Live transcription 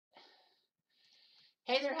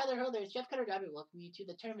Hey there, Heather, it's Jeff Cutter W. Welcome you to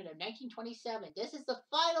the tournament of 1927. This is the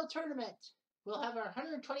final tournament. We'll have our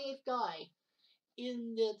 128th guy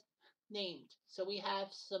in the named. So we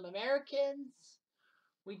have some Americans.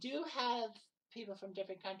 We do have people from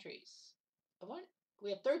different countries. What? We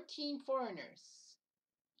have 13 foreigners.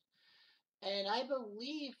 And I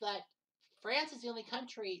believe that France is the only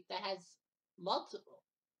country that has multiple.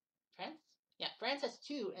 France? Yeah, France has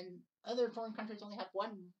 2, and other foreign countries only have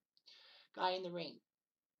 1 guy in the ring.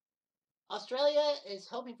 Australia is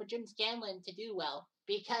hoping for Jim Scanlon to do well,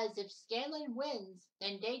 because if Scanlon wins,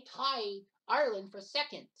 then they tie Ireland for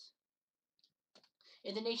 2nd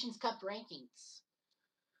in the Nations Cup rankings.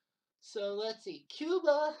 So let's see.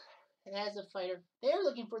 Cuba has a fighter. They're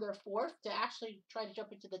looking for their 4th to actually try to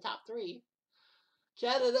jump into the top 3.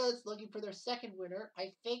 Canada is looking for their 2nd winner.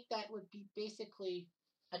 I think that would be basically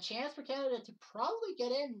a chance for Canada to probably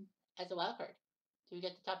get in as a wild card to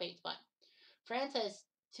get the top 8 spot. France has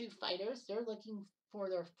 2 fighters. They're looking for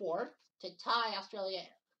their 4th to tie Australia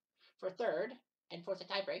for 3rd and force a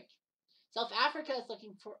tiebreak. South Africa's got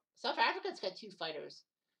 2 fighters,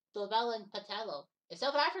 Dobell and Patello. If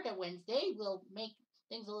South Africa wins, they will make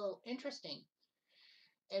things a little interesting.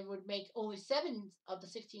 It would make only 7 of the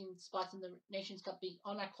 16 spots in the Nations Cup be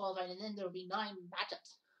automatic qualified, and then there will be 9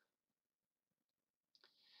 matchups.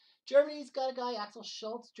 Germany's got a guy, Axel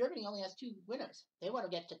Schultz. Germany only has 2 winners. They want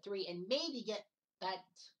to get to 3 and maybe get that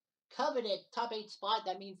coveted top 8 spot.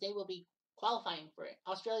 That means they will be qualifying for it.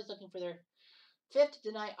 Australia's looking for their 5th to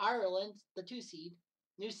deny Ireland, the 2 seed.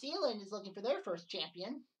 New Zealand is looking for their 1st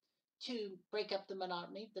champion to break up the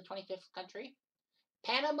monotony, the 25th country.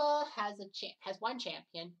 Panama has 1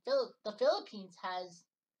 champion. The Philippines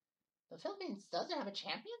doesn't have a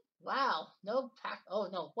champion? Wow. No.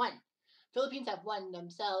 1. Philippines have 1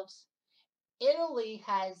 themselves. Italy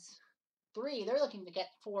has 3. They're looking to get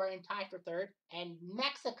 4 and tie for 3rd. And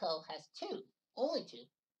Mexico has 2. Only 2.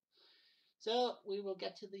 So we will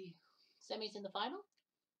get to the semis and the final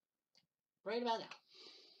right about now.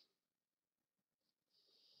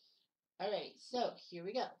 Alright, so here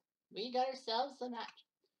we go. We got ourselves a match.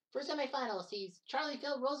 First semifinal sees Charlie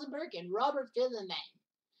Phil Rosenberg and Robert Villemin.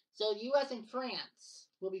 So U.S. and France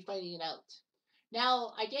will be fighting it out.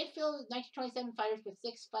 Now, I did fill 1927 fighters with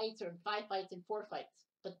 6 fights or 5 fights and 4 fights.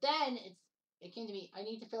 But then it came to me, I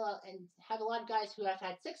need to fill out and have a lot of guys who have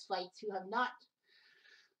had 6 fights who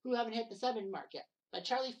haven't hit the 7 mark yet. But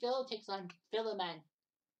Charlie Phil takes on Villemin.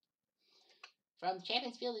 From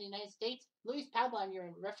Champions Field in the United States, Luis Pabon,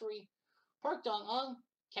 your referee. Park Dong-ung,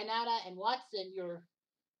 Canada, and Watson, your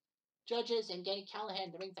judges, and Danny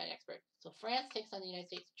Callahan, the ringside expert. So France takes on the United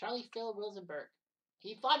States. Charlie Phil Rosenberg.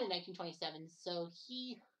 He fought in 1927, so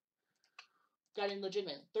he got in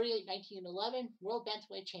legitimate. 38-19-11, world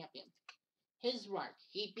bantamweight champion. His mark.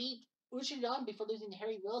 He beat Uchidon before losing to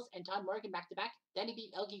Harry Wills and Tom Morgan back-to-back. Then he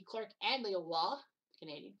beat Elgie Clark and Leo Wall,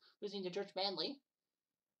 Canadian, losing to George Manley.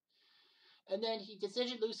 And then he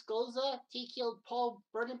decision Luis Goza, T-killed Paul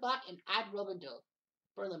Berlenbach, and Ad Robindel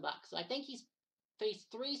Berlenbach. So I think he's faced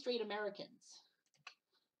 3 straight Americans.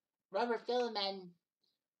 Robert Villemin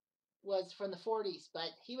was from the 40s, but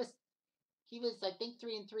he was I think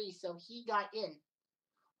 3-3, so he got in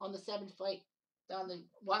on the 7th fight on the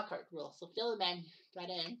wildcard rule. So Villemin got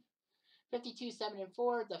in.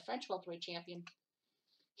 52-7-4, the French welterweight champion.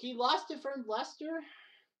 He lost to Fern Lester,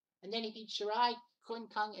 and then he beat Shirai, Kun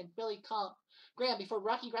Kung, and Billy Graham before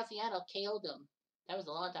Rocky Graziano KO'd him. That was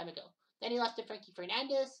a long time ago. Then he lost to Frankie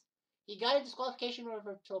Fernandez. He got a disqualification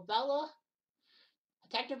over Tobella,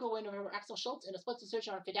 a technical win over Axel Schultz, and a split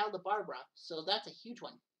decision on Fidel de Barbara. So that's a huge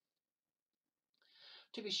one.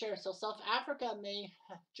 To be sure. So South Africa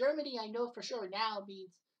Germany, I know for sure now,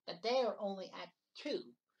 means that they are only at 2.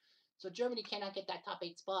 So Germany cannot get that top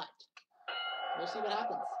 8 spot. We'll see what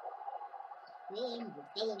happens.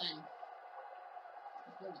 Villemin.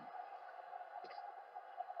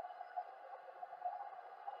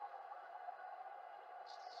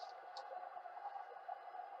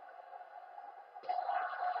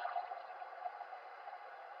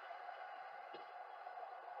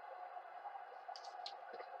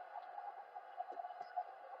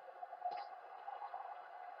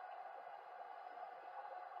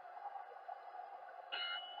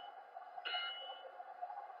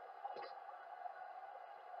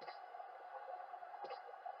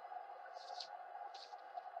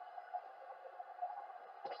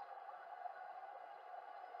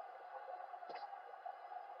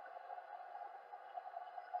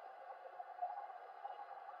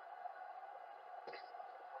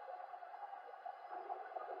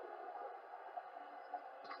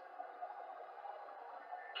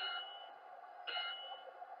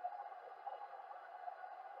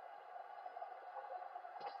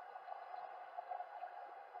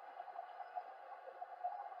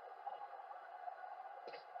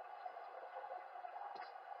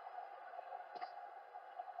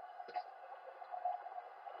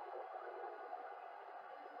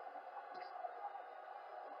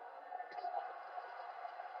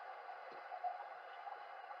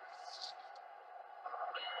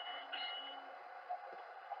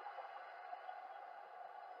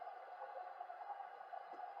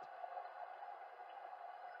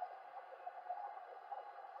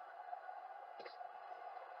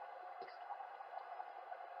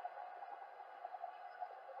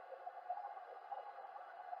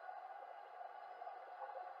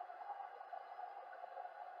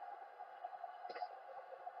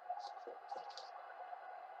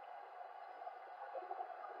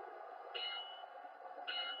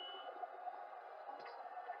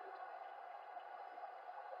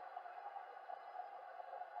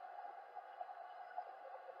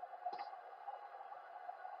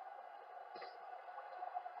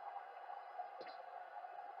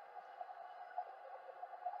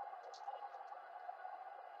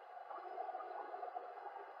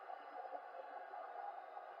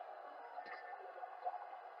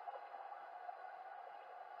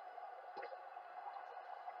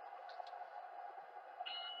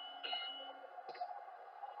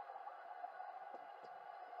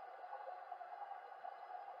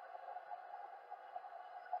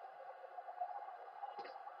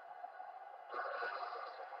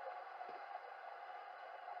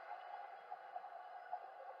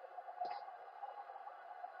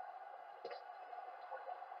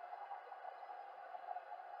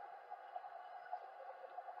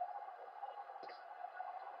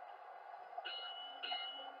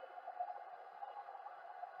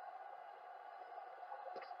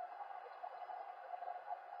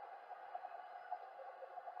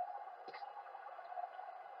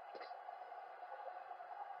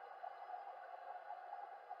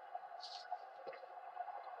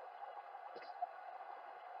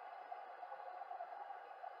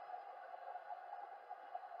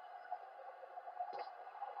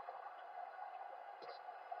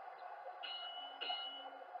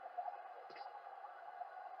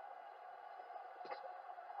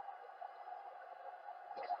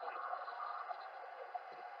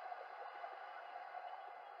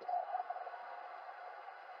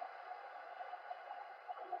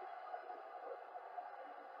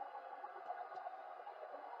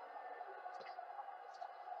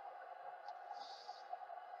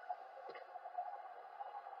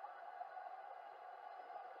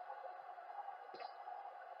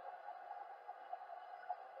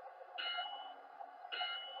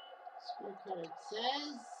 Scorecard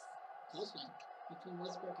says close one between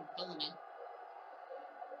Rosenberg and Pilliman.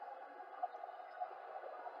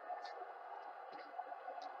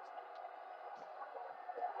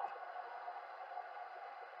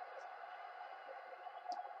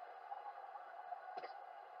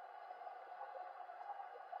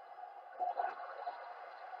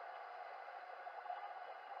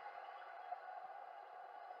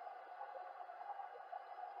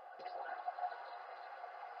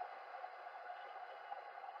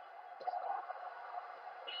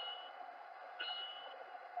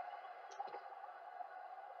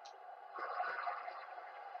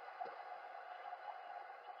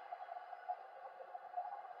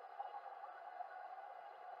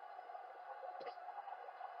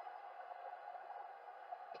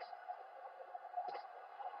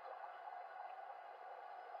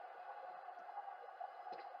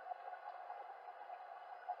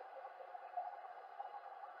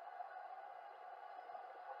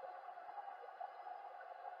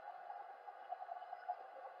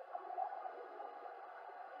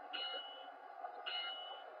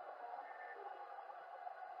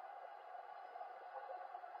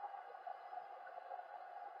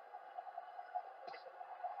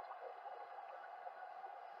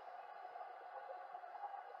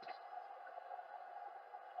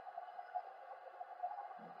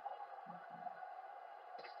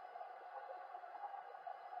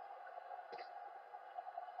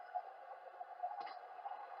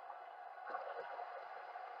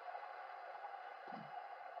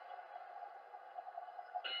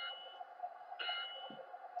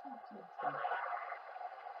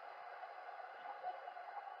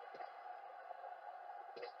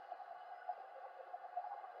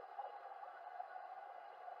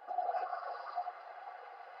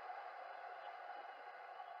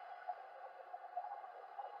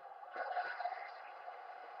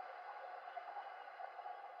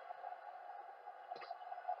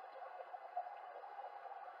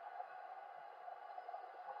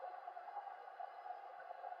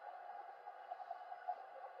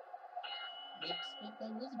 Big split by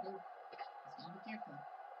Rosenberg. He's got to be careful.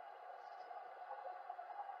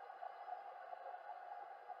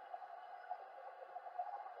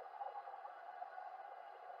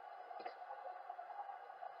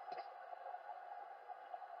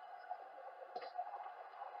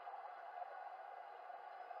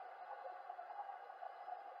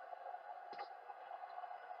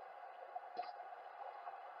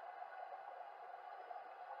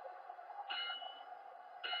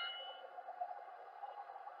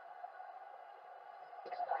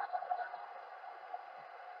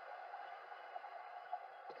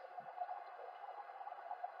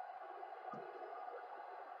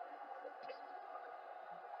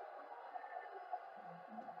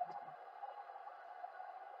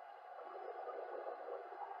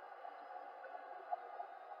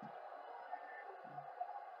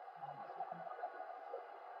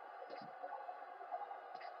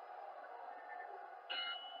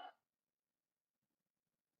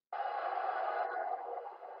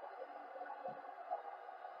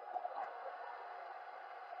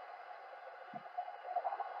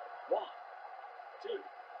 1, 2,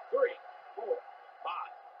 3, 4,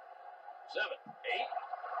 5, 7,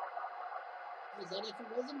 8. Is that it for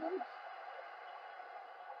Rosenberg?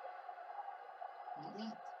 Not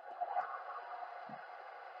yet.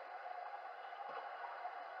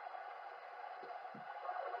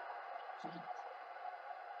 Shit.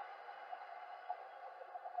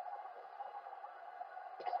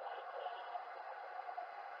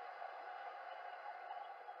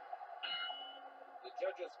 The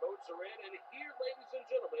judges' votes are in, and here, ladies and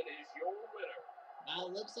gentlemen, is your winner. Well,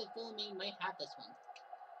 it looks like Philomene might have this one.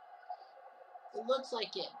 It looks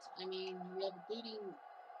like it. I mean, you have bleeding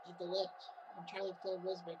at the lip, and Charlie Phil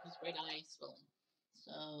Rosenberg, his right eye swelling.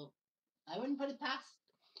 So, I wouldn't put it past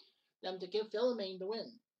them to give Philomene the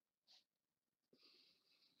win.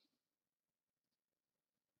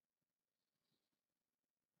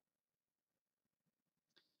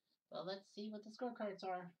 Well, let's see what the scorecards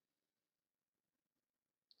are.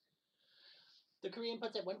 The Korean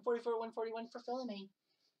puts at 144, 141 for Philomene.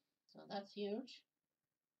 So that's huge.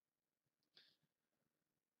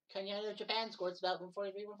 Kanyata Japan scores about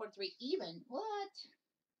 143, 143 even. What?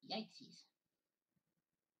 Yikesies.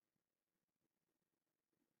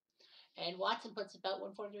 And Watson puts about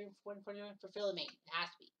 143, 141 for Philomene. It has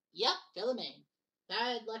to be. Yep, Philomene.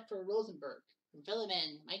 Bad luck for Rosenberg. And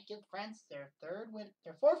Philomene might give France their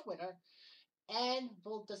fourth winner, and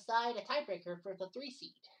will decide a tiebreaker for the 3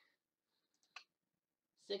 seed.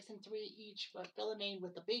 6 and 3 each, but Philomene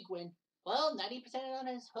with the big win. Well, 90% on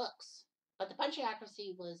his hooks. But the punching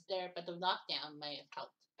accuracy was there, but the knockdown might have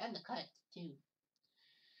helped. And the cut, too.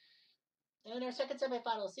 And our second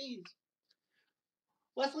semifinal sees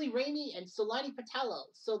Wesley Ramey and Solani Patello.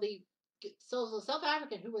 So the South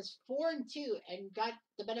African, who was 4 and 2 and got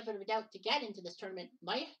the benefit of the doubt to get into this tournament,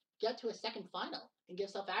 might get to a second final and give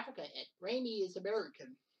South Africa it. Ramey is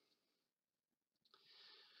American.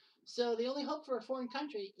 So the only hope for a foreign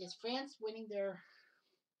country is France winning their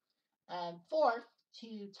fourth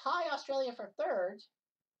to tie Australia for third,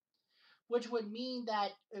 which would mean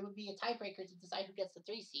that it would be a tiebreaker to decide who gets the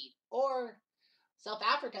 3 seed, or South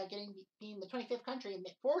Africa being the 25th country and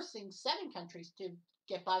forcing 7 countries to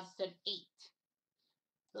get by instead of 8.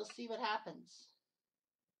 We'll see what happens.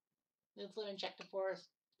 Let's live and check the forest.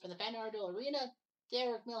 From the Bernardo Arena,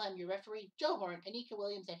 Derek Milham, your referee, Joe Horn, Anika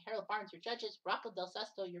Williams, and Harold Barnes, your judges, Rocco Del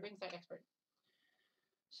Sesto, your ringside expert.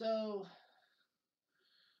 So,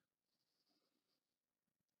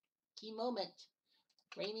 key moment.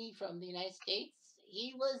 Ramey from the United States.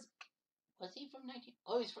 He was he from 19?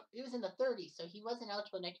 Oh, he was in the 30s, so he wasn't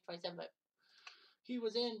eligible in 1927, but he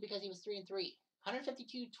was in because he was 3 and 3.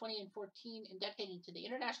 152, 20, and 14, inducted into the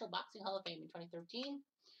International Boxing Hall of Fame in 2013.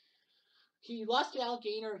 He lost to Al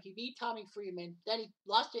Gaynor. He beat Tommy Freeman. Then he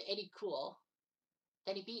lost to Eddie Cool.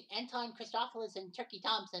 Then he beat Anton Christopoulos and Turkey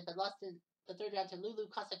Thompson, but lost in the third round to Lulu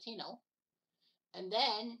Cosentino. And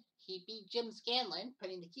then he beat Jim Scanlon,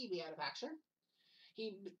 putting the Kiwi out of action.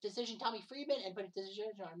 He decisioned Tommy Freeman and put a decision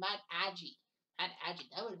on Matt Adji. Matt Adji,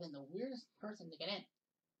 that would have been the weirdest person to get in.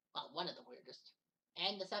 Well, one of the weirdest.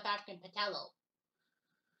 And the South African Patello,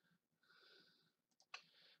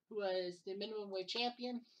 who was the minimum weight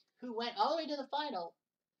champion, who went all the way to the final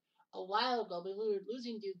a while ago, but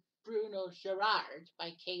losing to Bruno Gerard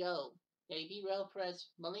by KO. Yeah, he beat Raul Perez,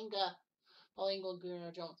 Malinga, Paul Engel,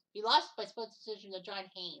 Bruno Jones. He lost by split decision to John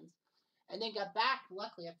Haynes, and then got back,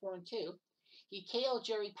 luckily, at 4 and 2. He KO'd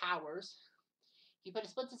Jerry Powers. He put a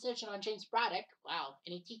split decision on James Braddock. Wow.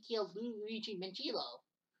 And he TKO'd Luigi Mangilo,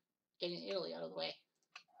 getting Italy out of the way.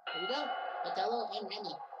 Here we go. Patello and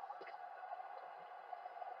Remy.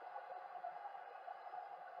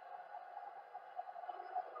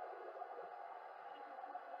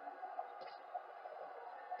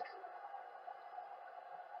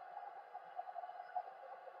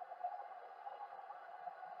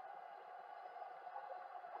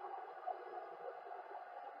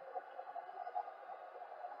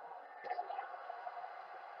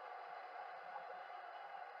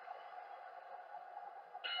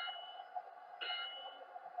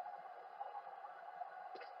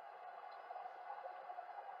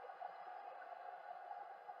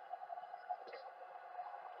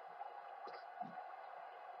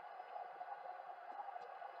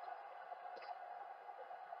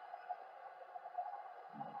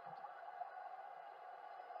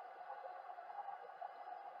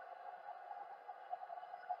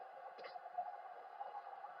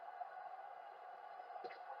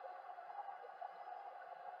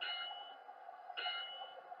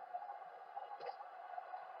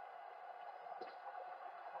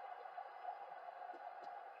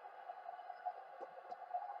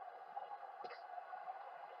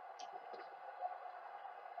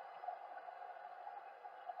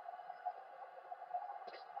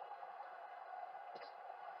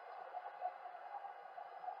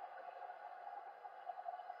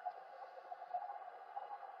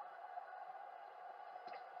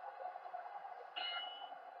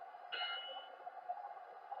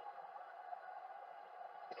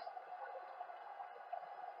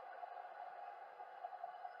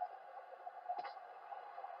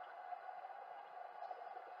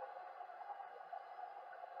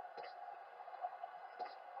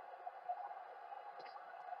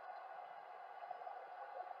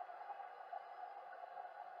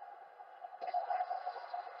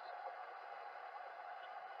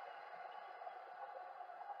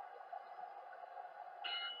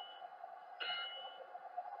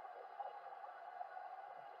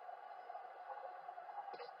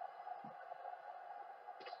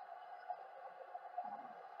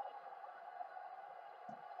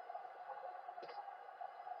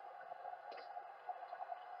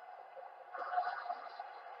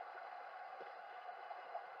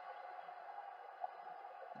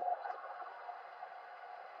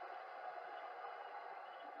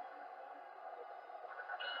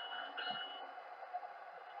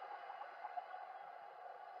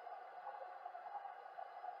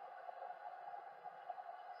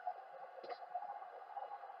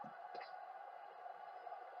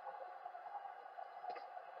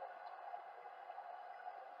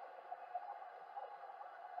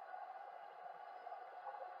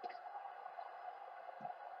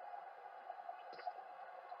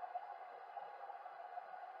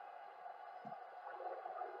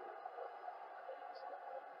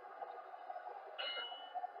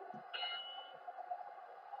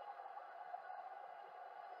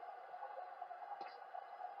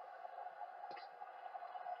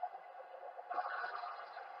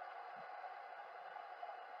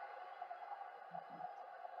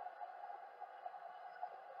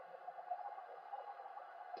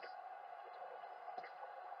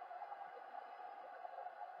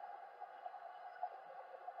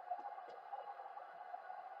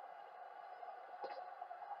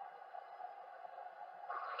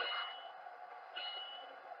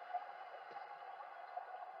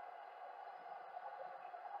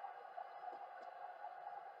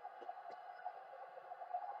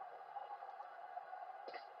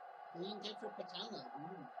 Green tech for Patella.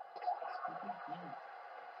 Ooh. Yeah.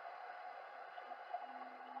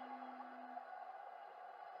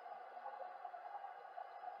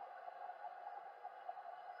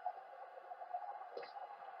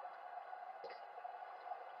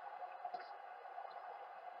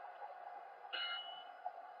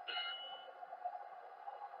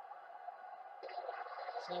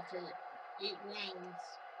 So after 8 rounds,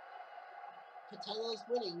 Patello's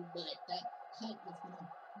winning, but that cut is going to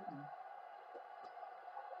hurt him.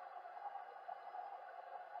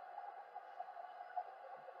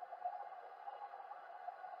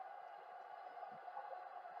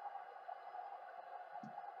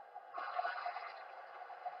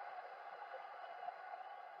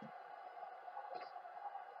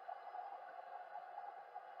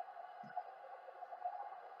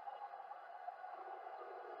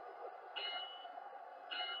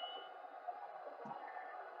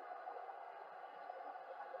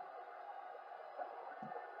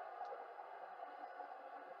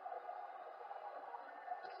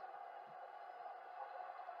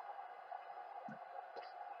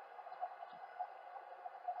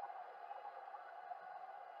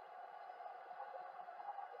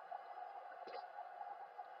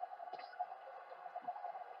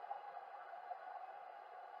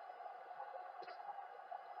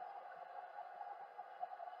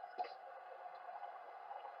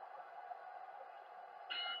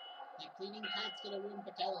 That cleaning cut's going to ruin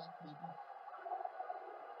Patella, maybe.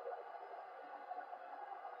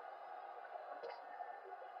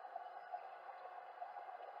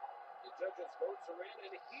 The judges' votes are in,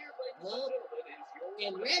 and here, ladies and gentlemen, is your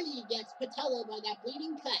And winner. Remy gets Patella by that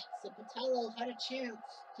bleeding cut, so Patella had a chance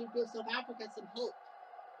to give South Africa some hope.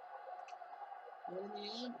 But in the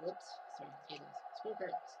end, whoops, sorry, potatoes.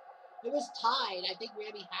 Scorecards. It was tied. I think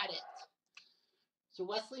Remy had it. So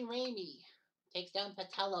Wesley Ramey takes down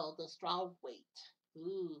Patella, the strong weight.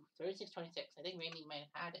 Ooh, 36-26. I think Ramey might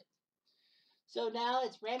have had it. So now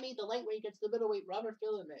it's Remy, the lightweight, against the middleweight, Robert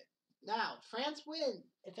Philemon. Now, France win.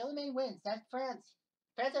 If Philemon wins, that's France.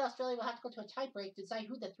 France and Australia will have to go to a tiebreak to decide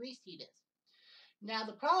who the 3 seed is. Now,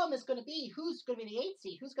 the problem is going to be who's going to be the 8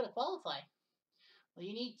 seed? Who's going to qualify? Well,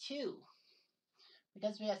 you need 2.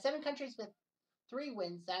 Because we have 7 countries with 3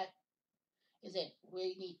 wins. That is it.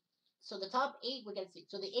 We need. So the top 8 would get a seed.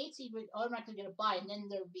 So the 8 seed would automatically get a bye, and then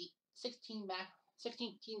there would be 16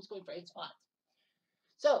 teams going for 8 spots.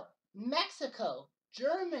 So Mexico,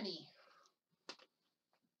 Germany,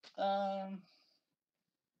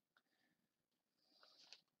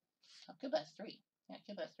 Cuba has 3. Yeah,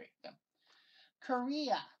 Cuba has 3. Yeah.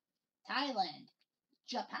 Korea, Thailand,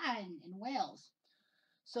 Japan, and Wales.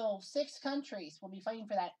 So 6 countries will be fighting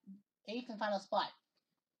for that 8th and final spot.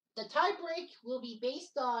 The tiebreak will be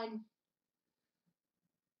based on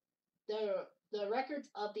the records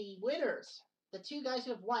of the winners. The 2 guys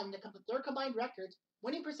who have won, their combined records,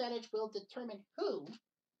 winning percentage will determine who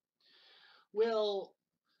will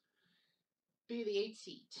be the 8th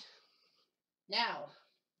seed. Now,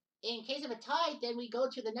 in case of a tie, then we go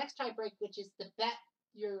to the next tiebreak, which is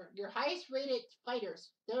your highest rated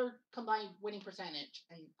fighters, their combined winning percentage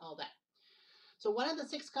and all that. So one of the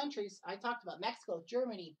 6 countries I talked about, Mexico,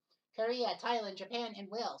 Germany, Korea, Thailand, Japan, and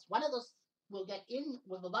Wales, one of those will get in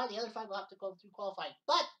with a bye. The other 5 will have to go through qualifying,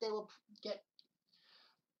 but they'll get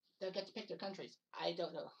to pick their countries. I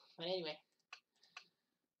don't know, but anyway,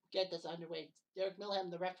 get this underway. Derek Milham,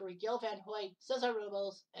 the referee, Gil Van Hoy, Cesar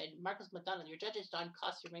Robles, and Marcos McDonald. Your judges, Don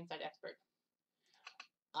Cost, your ringside expert.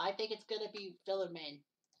 I think it's going to be Philemon.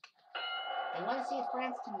 I want to see if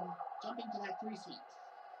France can jump into that 3 seed.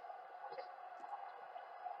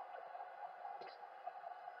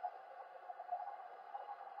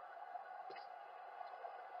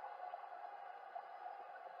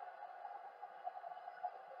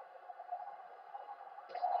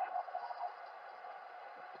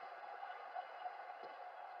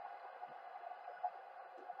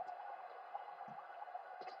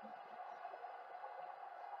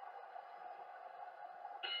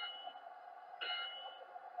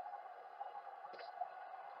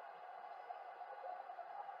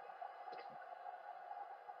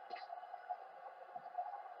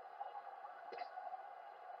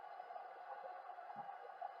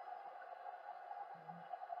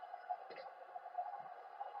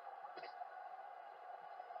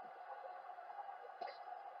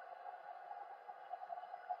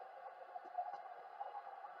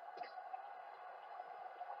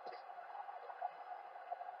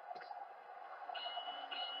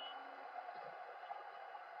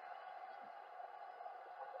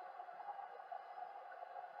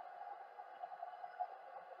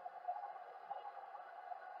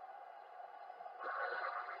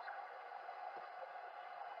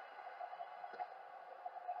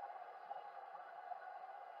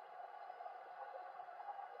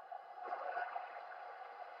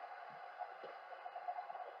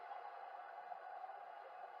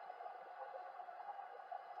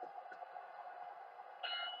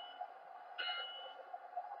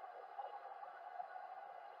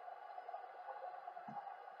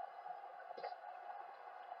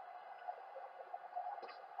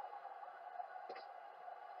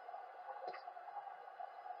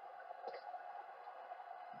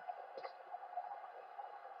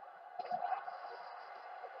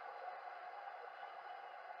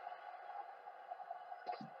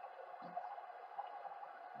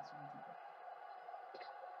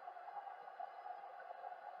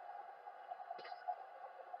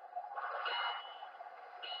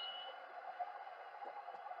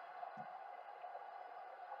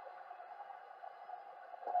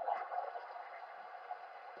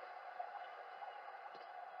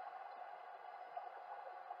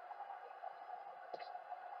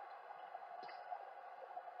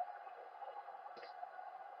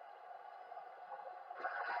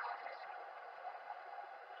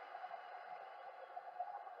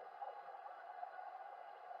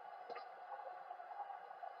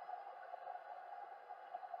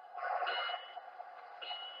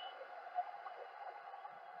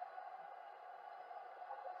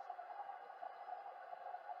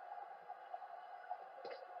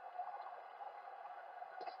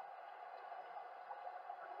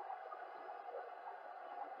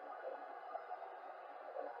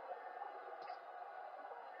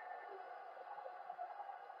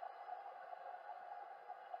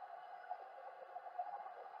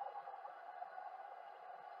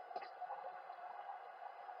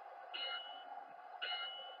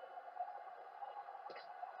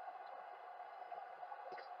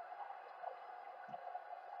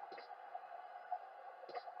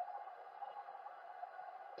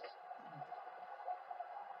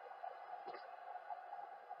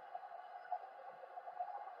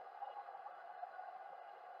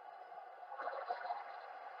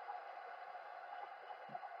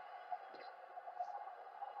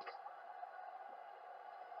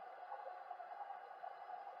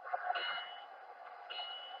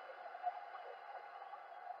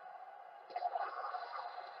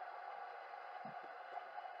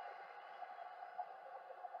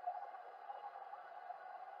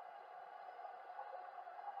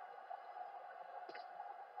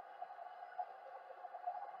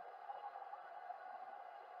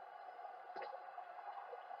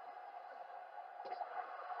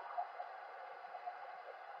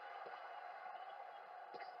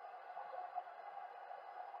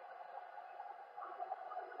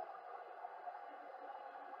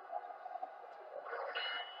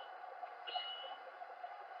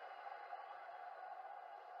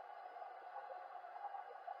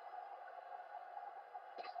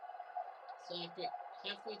 So after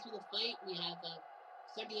halfway through the fight, we have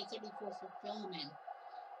 78-74 for Philman.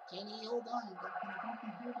 Can he hold on? Can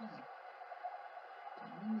he hold on?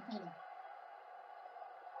 Win the title.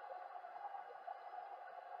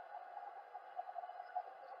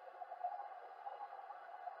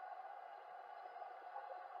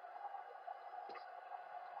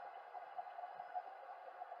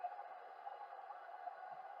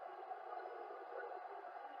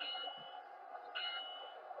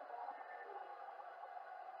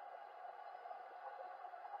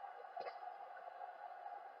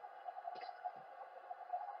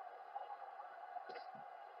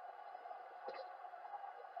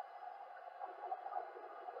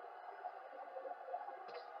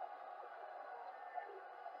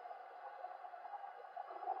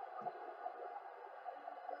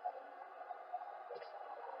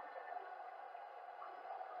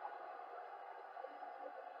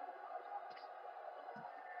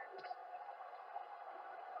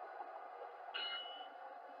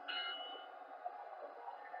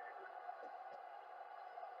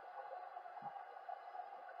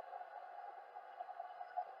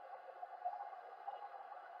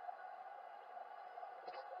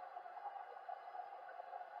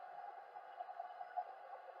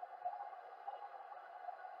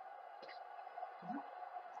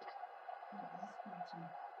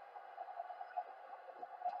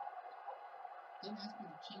 Didn't ask me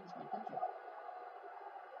to change my picture.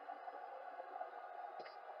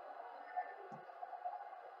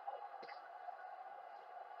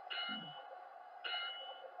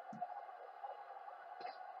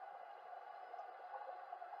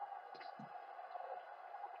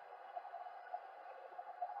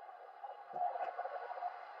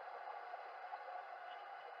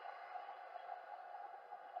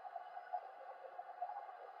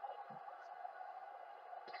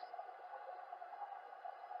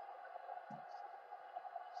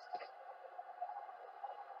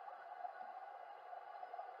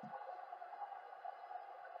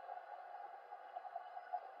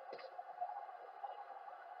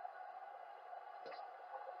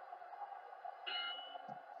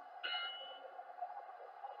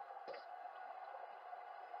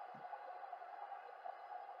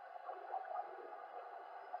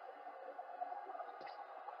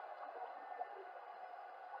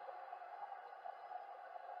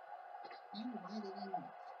 I don't know why they didn't.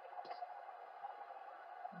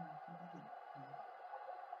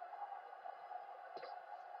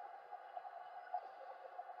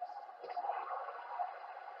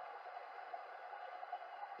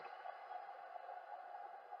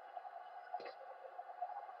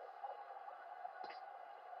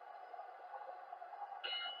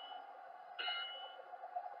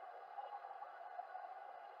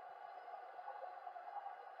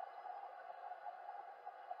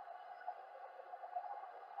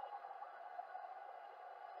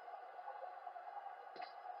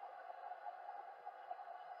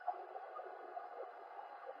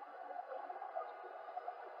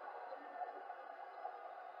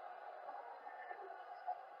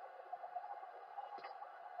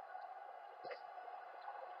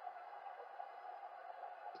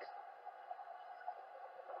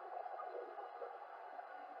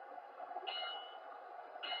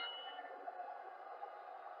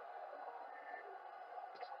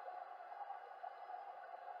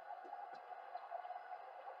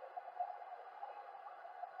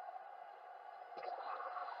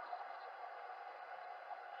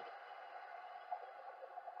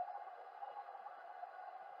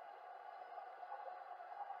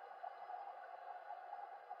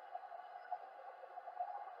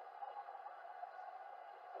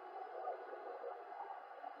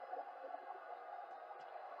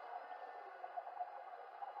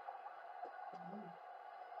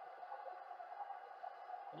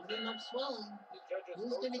 Holding up swelling.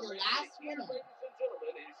 Who's going to be the last winner? Ladies and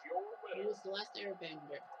gentlemen, is your winner. Who's the last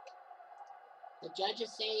airbender? The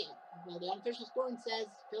judges say, well, the unofficial scoring says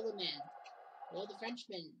Philman. Will the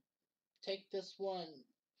Frenchman take this one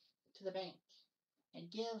to the bank and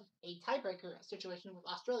give a tiebreaker situation with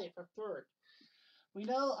Australia for third? We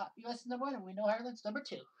know US is number one, and we know Ireland's number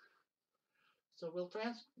two. So will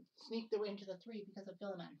France sneak their way into the three because of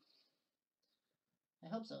Philman? I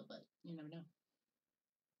hope so, but you never know.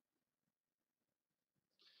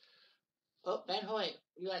 Oh, Van Hoy,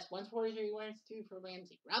 US 143, 102 for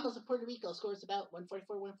Ramsey. Ramos of Puerto Rico scores about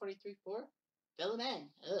 144, 143 for Philman.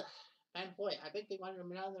 Ugh. Van Hoy, I think they wanted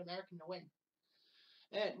another American to win.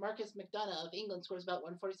 And Marcus McDonough of England scores about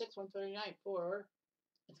 146, 139 for.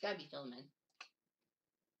 It's gotta be Philman.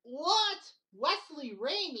 What? Wesley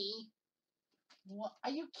Ramey? What? Are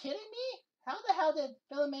you kidding me? How the hell did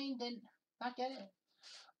Philman didn't? not get it?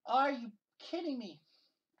 Are you kidding me?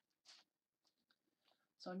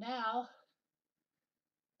 So now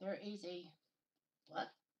there is a what?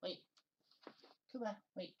 Wait, Cuba.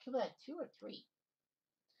 Wait, Cuba had 2 or 3.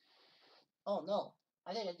 Oh no,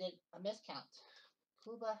 I think I did a miscount.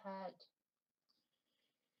 Cuba had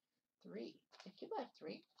 3. Did Cuba have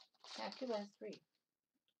 3? Yeah, Cuba has 3.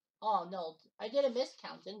 Oh no, I did a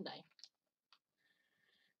miscount, didn't I?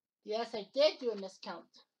 Yes, I did do a miscount.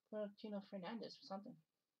 Florentino Fernandez or something.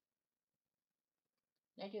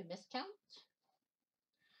 Did I do a miscount?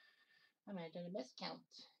 I mean, I did a miscount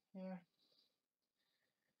here.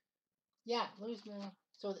 Yeah, Luis Muriel.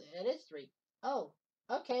 So it is 3. Oh,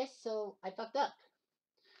 okay, so I fucked up.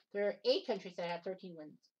 There are 8 countries that have 13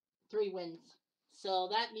 wins. 3 wins. So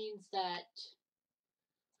that means that...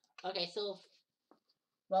 Okay, so...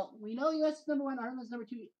 Well, we know U.S. is number 1, Ireland is number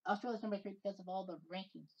 2, Australia is number 3 because of all the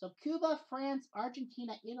rankings. So Cuba, France,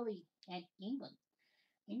 Argentina, Italy, and England.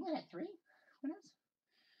 England had 3 winners?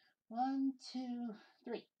 1, 2,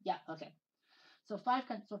 3. Yeah, okay. So 5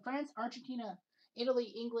 countries. So France, Argentina,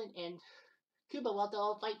 Italy, England, and Cuba. Well, they'll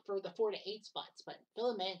all fight for the 4 to 8 spots. But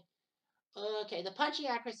fill them in. Okay, the punching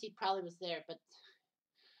accuracy probably was there, but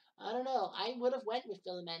I don't know. I would have went with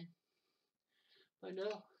Philomen. But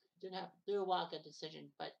no, didn't have to do a Wildcat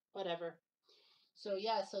decision, but whatever. So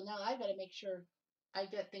yeah, so now I gotta make sure I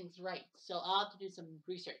get things right. So I'll have to do some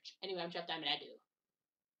research. Anyway, I'm Jeff Diamond. I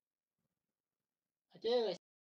do.